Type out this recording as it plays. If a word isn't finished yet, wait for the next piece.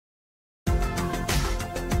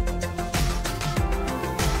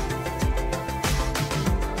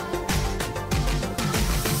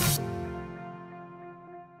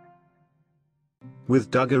With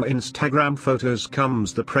Duggar Instagram photos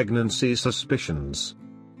comes the pregnancy suspicions.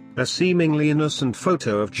 A seemingly innocent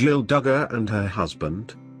photo of Jill Duggar and her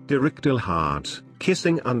husband, Derick Dillard,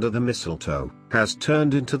 kissing under the mistletoe, has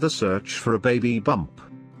turned into the search for a baby bump.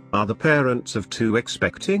 Are the parents of two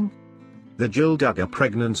expecting? The Jill Duggar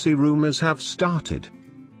pregnancy rumors have started.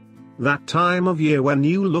 That time of year when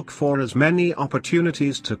you look for as many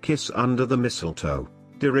opportunities to kiss under the mistletoe,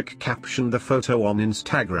 Derick captioned the photo on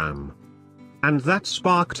Instagram. And that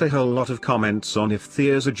sparked a whole lot of comments on if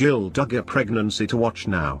there's a Jill Duggar pregnancy to watch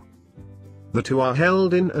now. The two are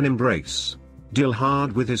held in an embrace,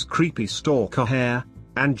 Dillard with his creepy stalker hair,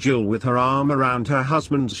 and Jill with her arm around her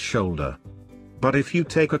husband's shoulder. But if you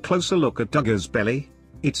take a closer look at Duggar's belly,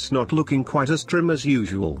 it's not looking quite as trim as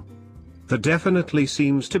usual. There definitely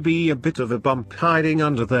seems to be a bit of a bump hiding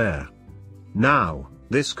under there. Now,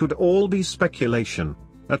 this could all be speculation,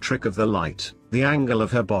 a trick of the light, the angle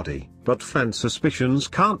of her body, but fan suspicions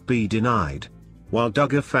can't be denied. While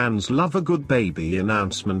Duggar fans love a good baby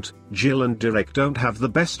announcement, Jill and Derick don't have the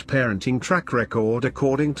best parenting track record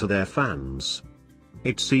according to their fans.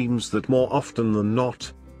 It seems that more often than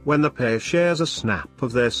not, when the pair shares a snap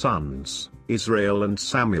of their sons, Israel and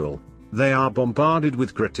Samuel, they are bombarded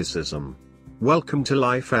with criticism. Welcome to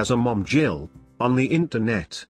life as a mom, Jill, on the internet.